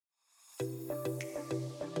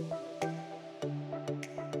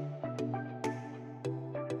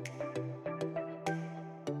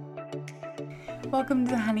Welcome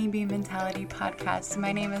to the Honeybee Mentality Podcast.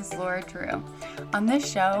 My name is Laura Drew. On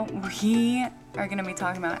this show, we are going to be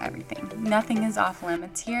talking about everything. Nothing is off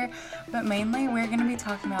limits here, but mainly we're going to be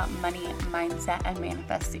talking about money, mindset, and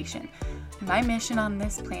manifestation. My mission on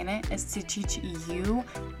this planet is to teach you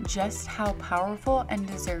just how powerful and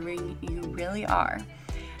deserving you really are.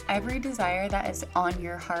 Every desire that is on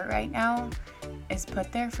your heart right now is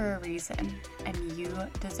put there for a reason, and you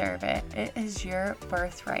deserve it. It is your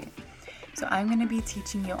birthright. So I'm going to be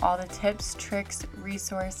teaching you all the tips, tricks,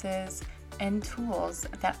 resources, and tools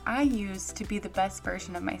that I use to be the best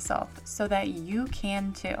version of myself so that you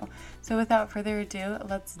can too. So without further ado,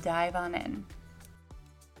 let's dive on in.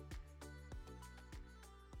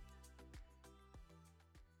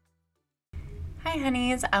 Hi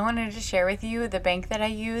honeys, I wanted to share with you the bank that I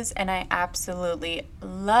use and I absolutely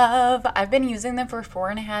love. I've been using them for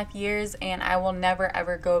 4.5 years and I will never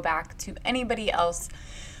ever go back to anybody else.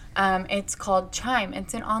 It's called Chime.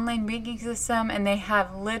 It's an online banking system and they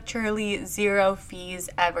have literally zero fees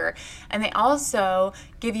ever. And they also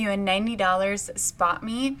give you a $90 spot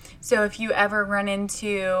me. So if you ever run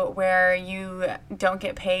into where you don't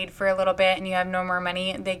get paid for a little bit and you have no more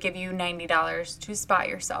money, they give you $90 to spot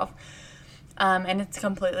yourself. And it's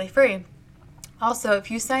completely free. Also,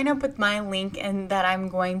 if you sign up with my link and that I'm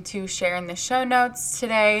going to share in the show notes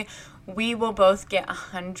today, we will both get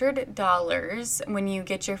 $100 when you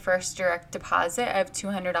get your first direct deposit of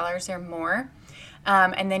 $200 or more.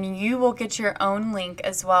 And then you will get your own link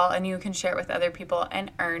as well, and you can share it with other people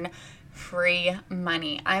and earn free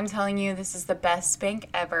money. I'm telling you, this is the best bank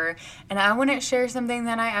ever. And I want to share something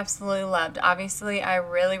that I absolutely loved. Obviously, I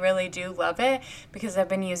really do love it because I've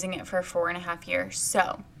been using it for 4.5 years.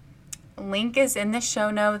 So, link is in the show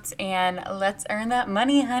notes, and let's earn that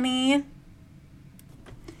money, honey.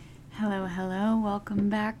 Hello, welcome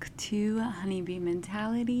back to Honeybee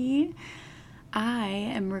Mentality. I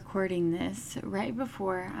am recording this right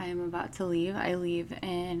before I am about to leave. I leave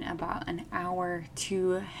in about an hour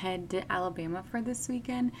to head to Alabama for this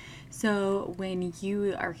weekend. So when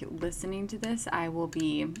you are listening to this, I will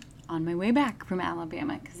be on my way back from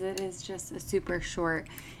Alabama because it is just a super short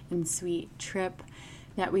and sweet trip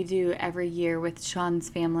that we do every year with Sean's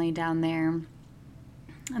family down there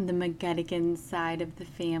on the McGettigan side of the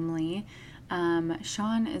family.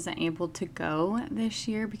 Sean isn't able to go this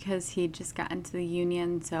year because he just got into the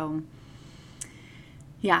union. So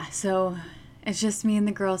it's just me and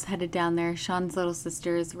the girls headed down there. Sean's little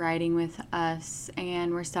sister is riding with us,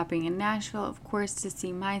 and we're stopping in Nashville, of course, to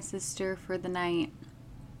see my sister for the night.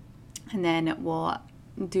 And then we'll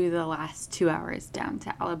do the last 2 hours down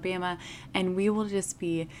to Alabama, and we will just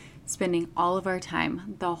be spending all of our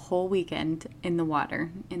time the whole weekend in the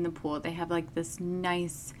water, in the pool. They have like this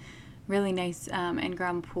really nice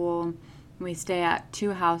in-ground pool. We stay at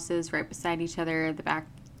 2 houses right beside each other. The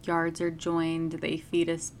backyards are joined. They feed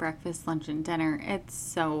us breakfast, lunch, and dinner. It's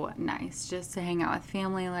so nice just to hang out with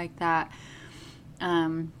family like that.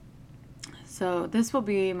 So this will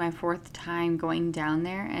be my 4th time going down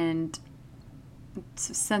there, and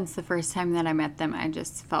since the first time that I met them, I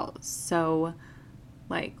just felt so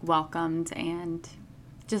welcomed and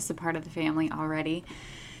just a part of the family already.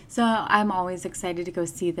 So I'm always excited to go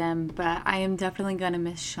see them, but I am definitely going to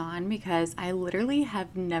miss Sean because I literally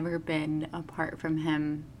have never been apart from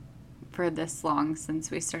him for this long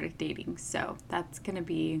since we started dating. So that's going to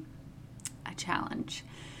be a challenge,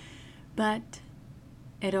 but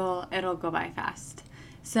it'll go by fast.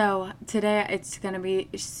 So today it's going to be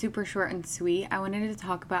super short and sweet. I wanted to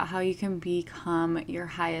talk about how you can become your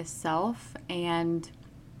highest self and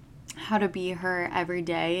how to be her every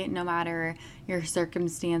day, no matter your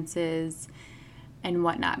circumstances and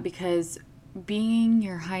whatnot, because being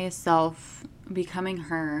your highest self, becoming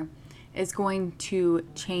her, is going to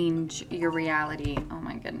change your reality. Oh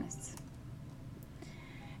my goodness.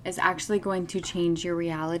 Is actually going to change your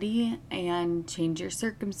reality and change your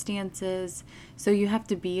circumstances. So you have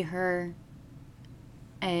to be her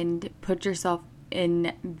and put yourself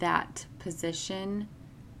in that position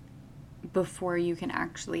before you can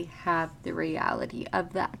actually have the reality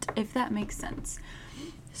of that, if that makes sense.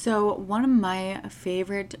 So one of my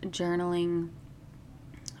favorite journaling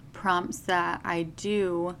prompts that I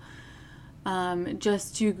do,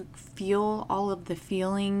 just to feel all of the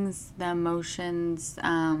feelings, the emotions,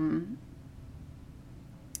 and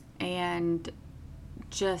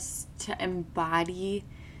just to embody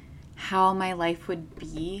how my life would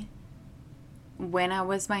be when I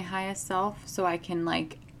was my highest self, so I can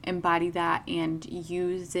embody that and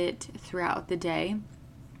use it throughout the day,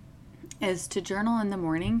 is to journal in the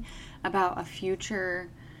morning about a future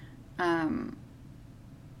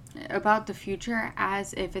about the future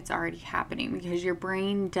as if it's already happening, because your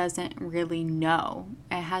brain doesn't really know.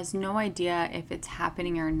 It has no idea if it's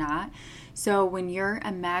happening or not. So when you're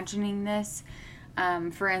imagining this,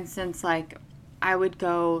 for instance, like I would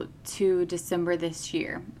go to December this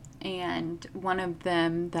year, and one of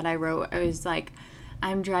them that I wrote, I was like,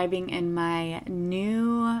 I'm driving in my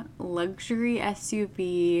new luxury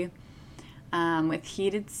SUV with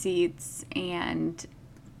heated seats, and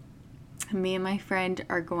me and my friend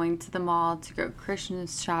are going to the mall to go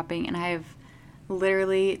Christmas shopping, and I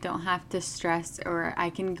literally don't have to stress, or I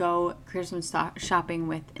can go Christmas shopping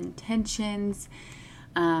with intentions,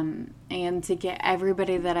 and to get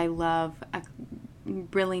everybody that I love a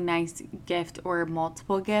really nice gift or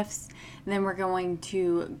multiple gifts. And then we're going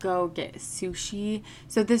to go get sushi.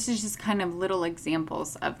 So this is just kind of little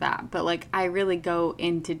examples of that, but like I really go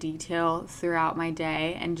into detail throughout my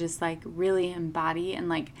day and just like really embody and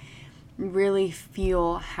like really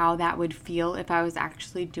feel how that would feel if I was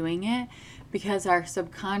actually doing it, because our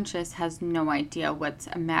subconscious has no idea what's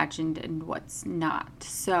imagined and what's not.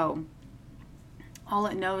 So all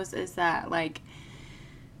it knows is that like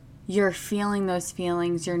you're feeling those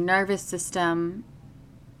feelings, your nervous system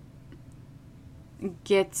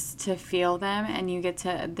gets to feel them, and you get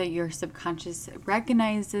to, that your subconscious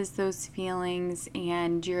recognizes those feelings,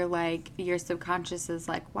 and you're like, your subconscious is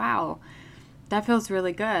like, wow, that feels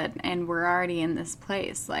really good, and we're already in this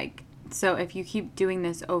place. Like, so if you keep doing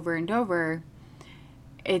this over and over,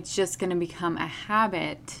 it's just going to become a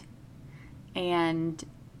habit, and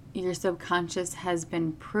your subconscious has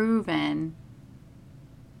been proven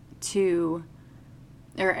to,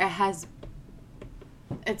 or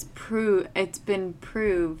it's been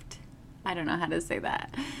proved. I don't know how to say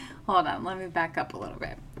that. Hold on, let me back up a little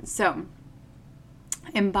bit. So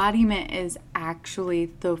embodiment is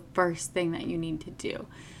actually the first thing that you need to do,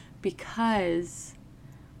 because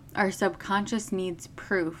our subconscious needs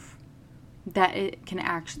proof that it can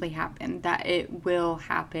actually happen, that it will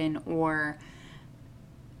happen, or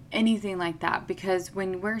anything like that. Because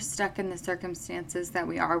when we're stuck in the circumstances that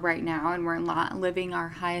we are right now and we're not living our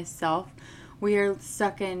highest self, we are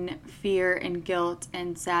stuck in fear and guilt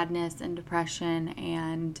and sadness and depression,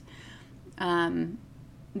 and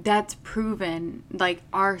that's proven. Like,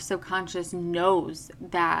 our subconscious knows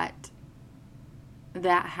that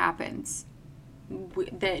that happens,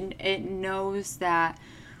 that it knows that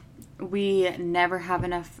we never have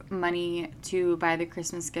enough money to buy the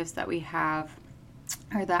Christmas gifts that we have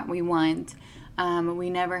or that we want. We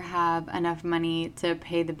never have enough money to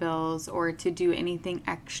pay the bills or to do anything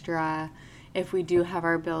extra if we do have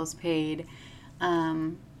our bills paid.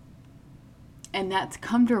 And that's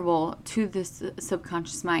comfortable to the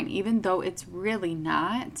subconscious mind, even though it's really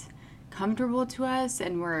not comfortable to us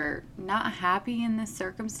and we're not happy in this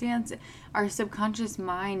circumstance. Our subconscious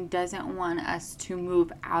mind doesn't want us to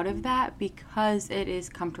move out of that because it is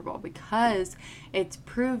comfortable, because it's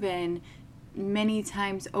proven many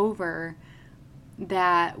times over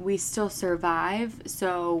that we still survive.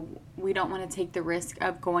 So we don't want to take the risk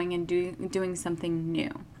of going and doing something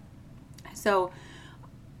new. So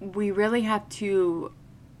we really have to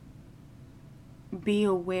be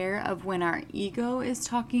aware of when our ego is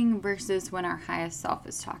talking versus when our highest self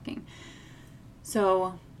is talking.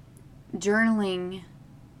 So journaling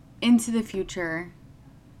into the future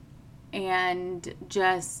and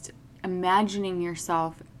just imagining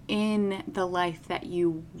yourself in the life that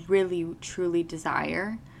you really truly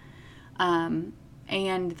desire, and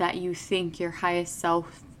that you think your highest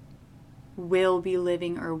self will be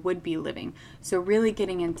living or would be living. So really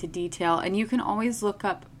getting into detail. And you can always look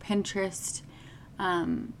up Pinterest,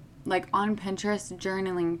 like on Pinterest,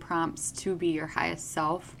 journaling prompts to be your highest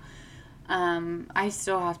self. I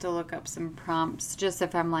still have to look up some prompts just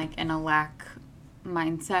if I'm like in a lack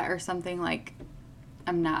mindset or something, like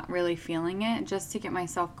I'm not really feeling it, just to get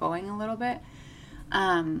myself going a little bit.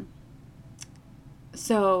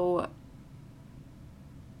 So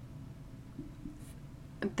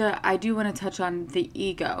I do want to touch on the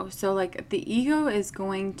ego. So like the ego is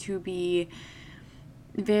going to be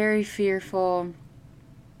very fearful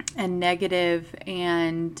and negative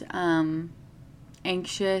and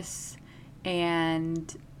anxious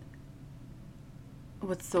and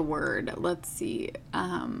what's the word? Let's see.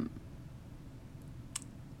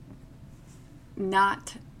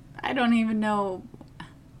 I don't even know.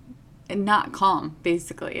 Not calm,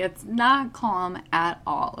 basically. It's not calm at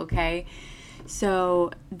all, okay?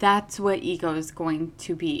 So that's what ego is going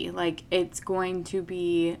to be. Like, it's going to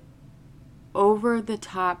be over the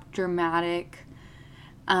top dramatic.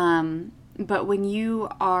 But when you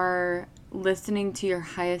are listening to your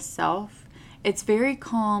highest self It's very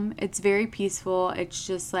calm. It's very peaceful. It's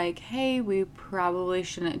just like, hey, we probably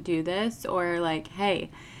shouldn't do this. Or like,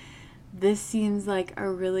 hey, this seems like a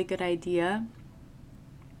really good idea.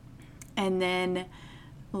 And then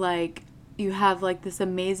like you have like this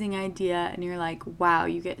amazing idea and you're like, wow,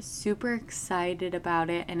 you get super excited about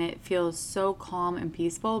it and it feels so calm and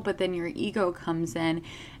peaceful. But then your ego comes in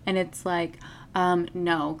and it's like,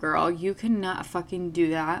 no, girl, you cannot fucking do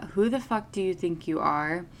that. Who the fuck do you think you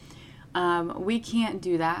are? We can't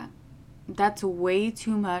do that. That's way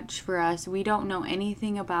too much for us. We don't know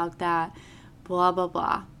anything about that. Blah, blah,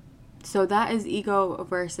 blah. So that is ego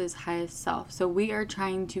versus highest self. So we are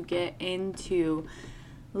trying to get into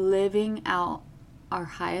living out our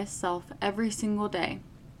highest self every single day.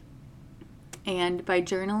 And by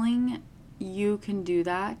journaling, you can do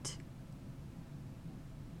that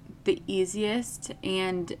the easiest,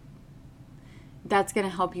 and that's going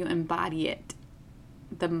to help you embody it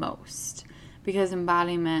the most, because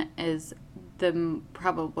embodiment is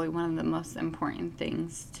probably one of the most important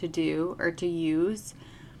things to do or to use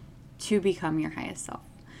to become your highest self.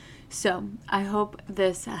 So I hope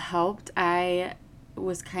this helped. I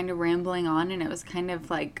was kind of rambling on and it was kind of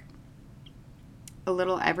like a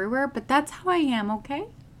little everywhere, but that's how I am, okay?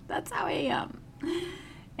 That's how I am.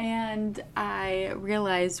 And I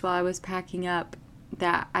realized while I was packing up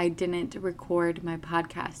that I didn't record my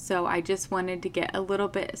podcast. So I just wanted to get a little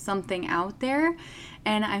bit something out there,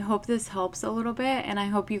 and I hope this helps a little bit, and I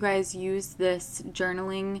hope you guys use this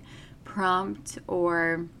journaling prompt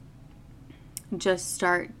or just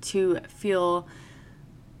start to feel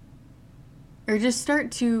or just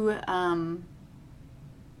start to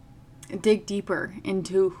dig deeper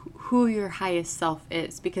into who your highest self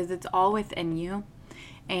is, because it's all within you,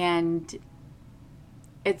 and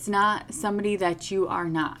it's not somebody that you are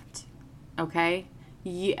not, okay?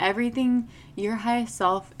 Everything, your highest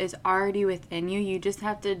self is already within you. You just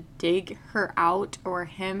have to dig her out or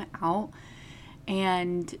him out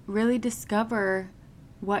and really discover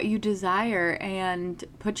what you desire and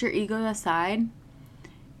put your ego aside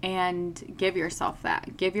and give yourself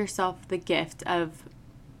that. Give yourself the gift of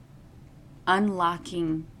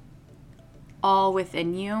unlocking all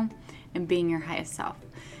within you and being your highest self.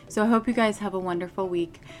 So I hope you guys have a wonderful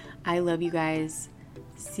week. I love you guys.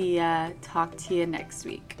 See ya. Talk to you next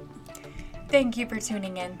week. Thank you for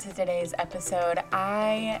tuning in to today's episode.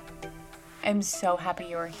 I am so happy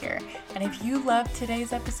you're here. And if you loved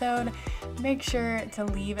today's episode, make sure to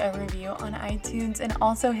leave a review on iTunes and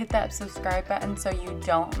also hit that subscribe button so you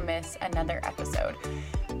don't miss another episode.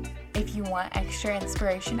 If you want extra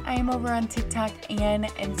inspiration, I am over on TikTok and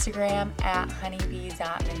Instagram at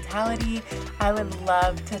honeybees.mentality. I would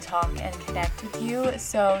love to talk and connect with you.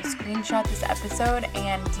 So screenshot this episode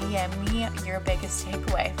and DM me your biggest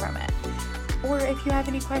takeaway from it. Or if you have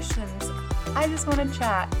any questions, I just want to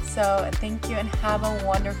chat. So thank you and have a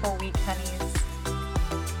wonderful week, honeys.